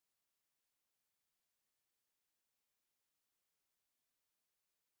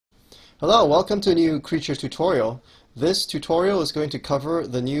Hello, welcome to a new Creature tutorial. This tutorial is going to cover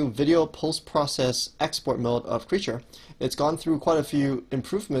the new video post-process export mode of Creature. It's gone through quite a few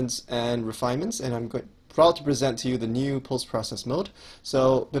improvements and refinements, and I'm proud to present to you the new post-process mode.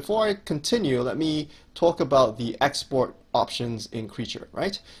 So before I continue, let me talk about the export options in Creature,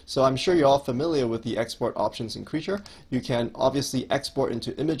 right? So I'm sure you're all familiar with the export options in Creature. You can obviously export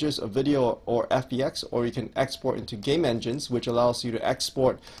into images of video or FBX, or you can export into game engines, which allows you to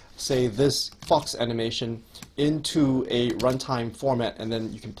export, say, this fox animation into a runtime format, and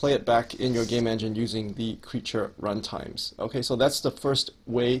then you can play it back in your game engine using the Creature runtimes. Okay, so that's the first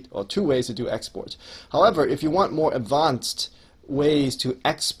way, or two ways to do export. However, if you want more advanced ways to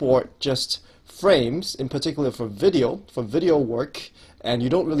export just frames, in particular for video work, and you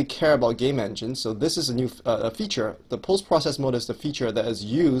don't really care about game engines, so this is a new feature. The post-process mode is the feature that is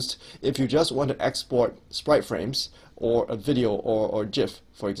used if you just want to export sprite frames or a video or GIF,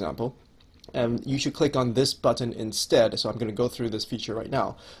 for example. And you should click on this button instead. So I'm going to go through this feature right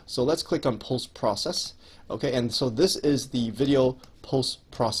now. So let's click on post-process. Okay, and so this is the video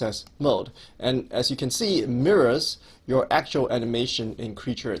post-process mode. And as you can see, it mirrors your actual animation in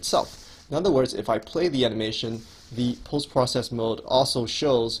Creature itself. In other words, if I play the animation, the post-process mode also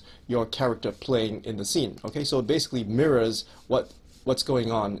shows your character playing in the scene. Okay, so it basically mirrors what's going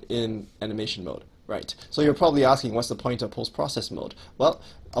on in animation mode. Right. So you're probably asking, what's the point of post-process mode? Well,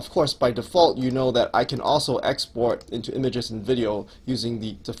 of course, by default, you know that I can also export into images and video using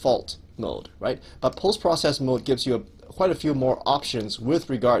the default mode, right? But post-process mode gives you quite a few more options with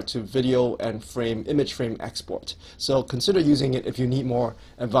regard to video and image frame export. So consider using it if you need more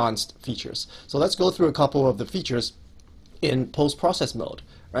advanced features. So let's go through a couple of the features in post-process mode.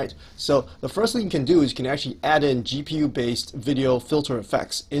 Right? So the first thing you can do is you can actually add in GPU-based video filter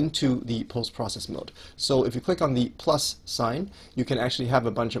effects into the post-process mode. So if you click on the plus sign, you can actually have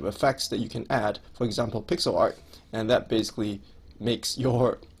a bunch of effects that you can add. For example, pixel art, and that basically makes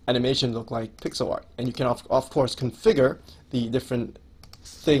your animation look like pixel art. And you can of course configure the different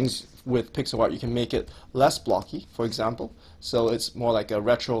things with pixel art. You can make it less blocky, for example, so it's more like a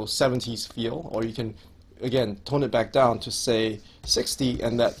retro 70s feel, or you can again tone it back down to say 60,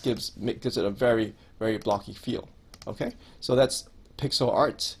 and that gives it a very blocky feel. Okay, so that's pixel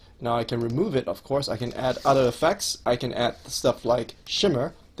art. Now I can remove it, of course. I can add other effects. I can add stuff like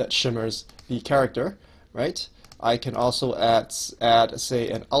shimmer that shimmers the character, right? I can also add say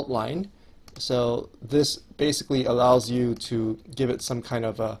an outline. So this basically allows you to give it some kind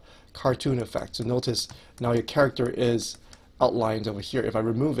of a cartoon effect. So notice now your character is outlined over here. If I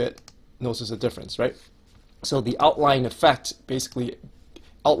remove it, notice the difference, right? So the outline effect basically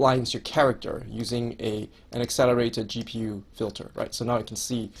outlines your character using an accelerated GPU filter, right? So now you can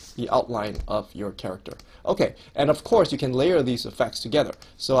see the outline of your character. Okay, and of course you can layer these effects together.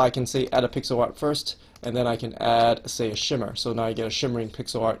 So I can say add a pixel art first, and then I can add, say, a shimmer. So now I get a shimmering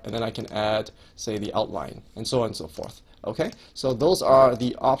pixel art, and then I can add, say, the outline, and so on and so forth. Okay, so those are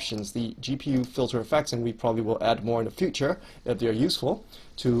the options, the GPU filter effects, and we probably will add more in the future if they're useful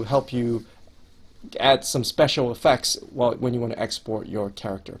to help you add some special effects when you want to export your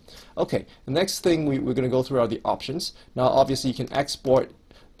character. Okay, the next thing we're going to go through are the options. Now obviously you can export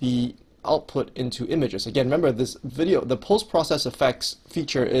the output into images. Again, remember this video, the post-process effects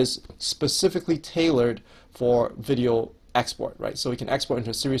feature is specifically tailored for video export, right? So you can export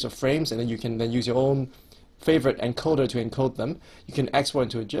into a series of frames, and then you can then use your own favorite encoder to encode them. You can export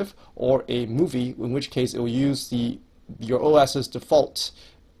into a GIF or a movie, in which case it will use your OS's default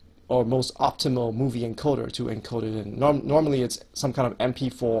or most optimal movie encoder to encode it in. Normally it's some kind of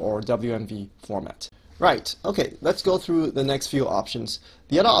MP4 or WMV format. Right, okay, let's go through the next few options.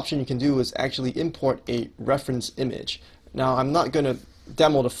 The other option you can do is actually import a reference image. Now I'm not going to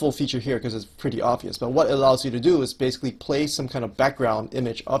demo the full feature here because it's pretty obvious, but what it allows you to do is basically place some kind of background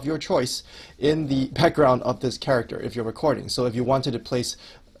image of your choice in the background of this character if you're recording. So if you wanted to place,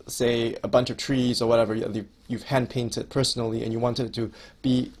 say, a bunch of trees or whatever you've hand painted personally, and you wanted to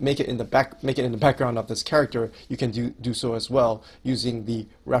make it in the background of this character, you can do so as well using the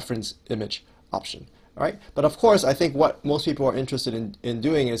reference image option. All right, but of course I think what most people are interested in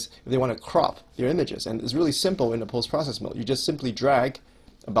doing is if they want to crop their images, and it's really simple in the post-process mode. You just simply drag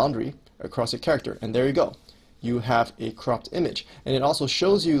a boundary across your character, and there you go. You have a cropped image, and it also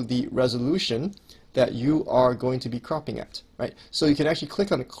shows you the resolution that you are going to be cropping at, right? So you can actually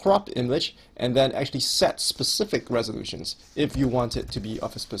click on a cropped image and then actually set specific resolutions if you want it to be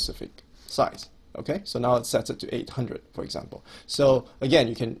of a specific size. Okay, so now it sets it to 800, for example. So again,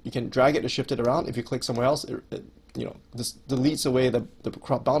 you can drag it to shift it around. If you click somewhere else, this deletes away the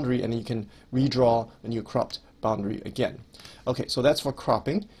crop boundary, and then you can redraw a new cropped boundary again. Okay, so that's for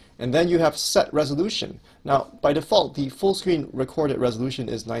cropping. And then you have set resolution. Now, by default, the full screen recorded resolution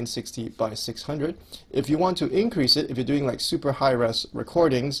is 960 by 600. If you want to increase it, if you're doing like super high-res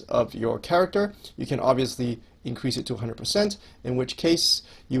recordings of your character, you can obviously increase it to 100%, in which case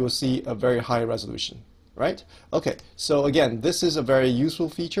you will see a very high resolution, right? Okay, so again, this is a very useful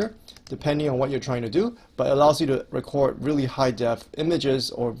feature depending on what you're trying to do, but it allows you to record really high-def images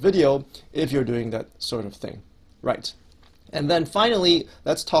or video if you're doing that sort of thing, right? And then finally,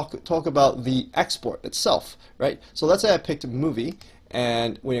 let's talk about the export itself, right? So let's say I picked a movie,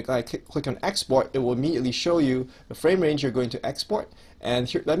 and when you click on export, it will immediately show you the frame range you're going to export. And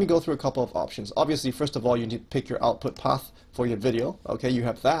here, let me go through a couple of options. Obviously, first of all, you need to pick your output path for your video. Okay, you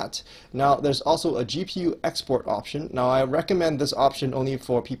have that. Now, there's also a GPU export option. Now, I recommend this option only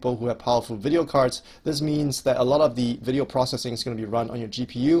for people who have powerful video cards. This means that a lot of the video processing is going to be run on your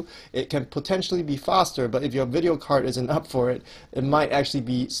GPU. It can potentially be faster, but if your video card isn't up for it, it might actually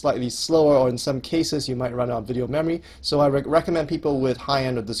be slightly slower, or in some cases, you might run out of video memory. So I recommend people with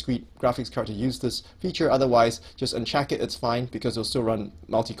high-end or discrete graphics card to use this feature. Otherwise, just uncheck it. It's fine because it'll still run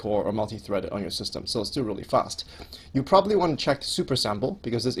multi-core or multi-threaded on your system, so it's still really fast. You probably want to check super sample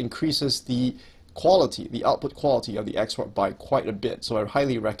because this increases the quality, the output quality of the export by quite a bit, so I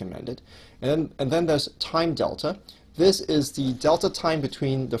highly recommend it. And then there's time delta. This is the delta time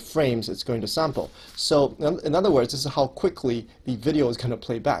between the frames it's going to sample. So in other words, this is how quickly the video is going to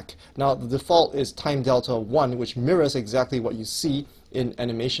play back. Now the default is time delta 1, which mirrors exactly what you see in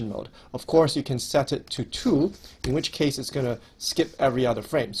animation mode. Of course, you can set it to 2, in which case it's going to skip every other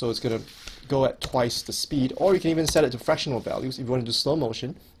frame. So it's going to go at twice the speed, or you can even set it to fractional values. If you want to do slow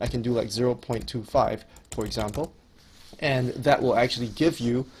motion, I can do like 0.25, for example, and that will actually give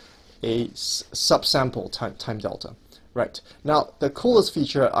you a subsample time delta. Right. Now, the coolest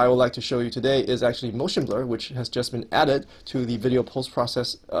feature I would like to show you today is actually motion blur, which has just been added to the video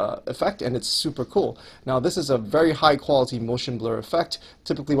post-process effect, and it's super cool. Now, this is a very high quality motion blur effect,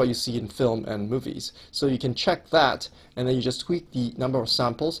 typically what you see in film and movies. So you can check that, and then you just tweak the number of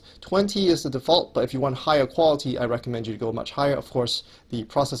samples. 20 is the default, but if you want higher quality, I recommend you to go much higher. Of course, the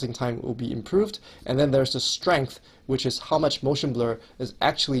processing time will be improved. And then there's the strength, which is how much motion blur is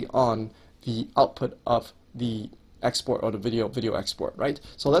actually on the output of the export or the video export, right?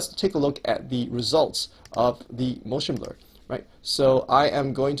 So let's take a look at the results of the motion blur, right? So I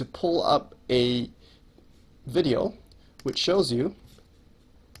am going to pull up a video which shows you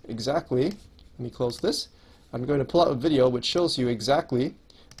exactly, let me close this, I'm going to pull up a video which shows you exactly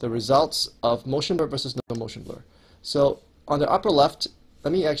the results of motion blur versus no motion blur. So on the upper left,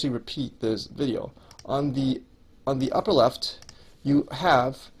 let me actually repeat this video. On the upper left, you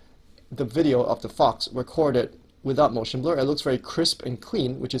have the video of the fox recorded without motion blur. It looks very crisp and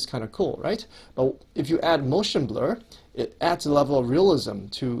clean, which is kind of cool, right? But if you add motion blur, it adds a level of realism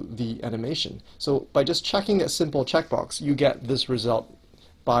to the animation. So by just checking a simple checkbox, you get this result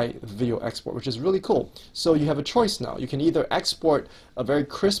by video export, which is really cool. So you have a choice now. You can either export a very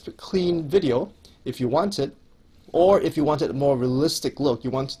crisp, clean video if you want it, or if you wanted a more realistic look, you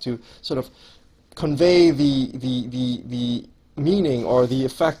want to sort of convey the meaning or the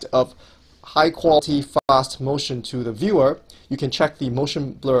effect of high quality fast motion to the viewer, you can check the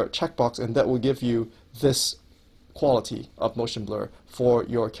motion blur checkbox, and that will give you this quality of motion blur for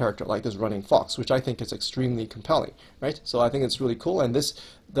your character, like this running fox, which I think is extremely compelling, right? So I think it's really cool, and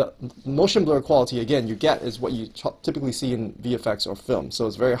the motion blur quality, again, you get is what you typically see in VFX or film. So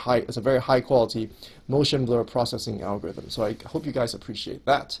it's very high. It's a very high quality motion blur processing algorithm. So I hope you guys appreciate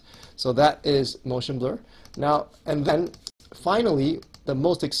that. So that is motion blur. Now, and then finally, the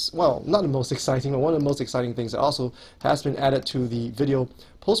most, not the most exciting, but one of the most exciting things that also has been added to the video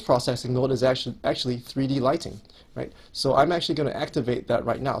post-processing mode is actually 3D lighting, right? So I'm actually going to activate that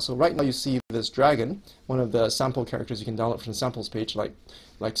right now. So right now you see this dragon, one of the sample characters you can download from the samples page, like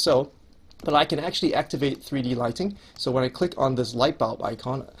so. But I can actually activate 3D lighting. So when I click on this light bulb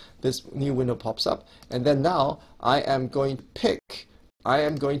icon, this new window pops up, and then now I am going to pick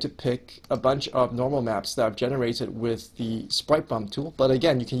a bunch of normal maps that I've generated with the Sprite Bump tool. But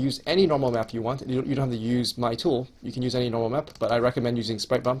again, you can use any normal map you want. You don't have to use my tool. You can use any normal map, but I recommend using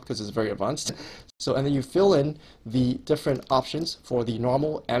Sprite Bump because it's very advanced. So, and then you fill in the different options for the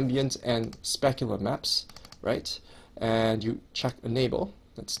normal, ambient, and specular maps, right? And you check enable.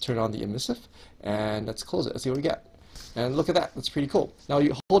 Let's turn on the emissive, and let's close it. Let's see what we get. And look at that. That's pretty cool. Now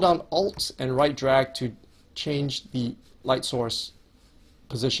you hold down Alt and right drag to change the light source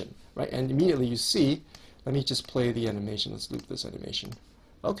position, right? And immediately you see, let me just play the animation. Let's loop this animation.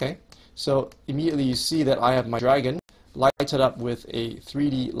 Okay, so immediately you see that I have my dragon light it up with a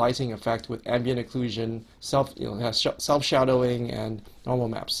 3D lighting effect with ambient occlusion, self-shadowing, and normal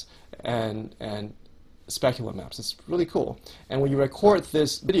maps, and specular maps. It's really cool. And when you record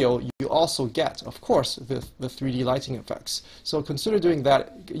this video, you also get, of course, the 3D lighting effects. So consider doing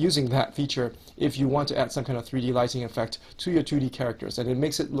that, using that feature if you want to add some kind of 3D lighting effect to your 2D characters, and it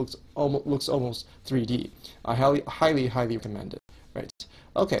makes it looks almost 3D. I highly recommend it. Right.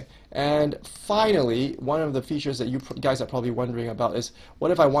 Okay. And finally, one of the features that you guys are probably wondering about is,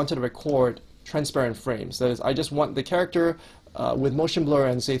 what if I wanted to record transparent frames? That is, I just want the character with motion blur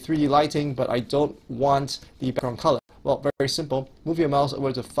and say 3D lighting, but I don't want the background color. Well, very simple. Move your mouse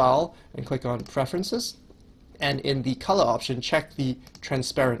over to File and click on Preferences. And in the color option, check the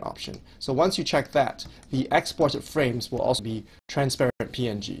transparent option. So once you check that, the exported frames will also be transparent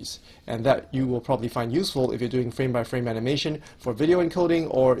PNGs. And that you will probably find useful if you're doing frame-by-frame animation for video encoding,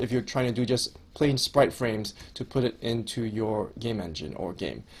 or if you're trying to do just plain sprite frames to put it into your game engine or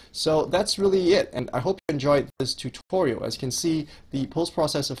game. So that's really it, and I hope you enjoyed this tutorial. As you can see, the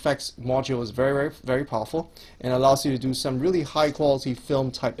post-process effects module is very powerful and allows you to do some really high-quality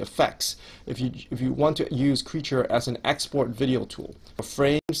film-type effects if you want to use Creature as an export video tool for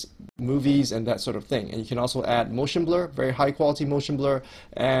frames, movies, and that sort of thing. And you can also add motion blur, very high-quality motion blur,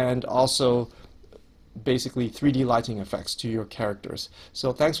 and also basically 3D lighting effects to your characters.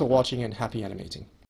 So thanks for watching and happy animating.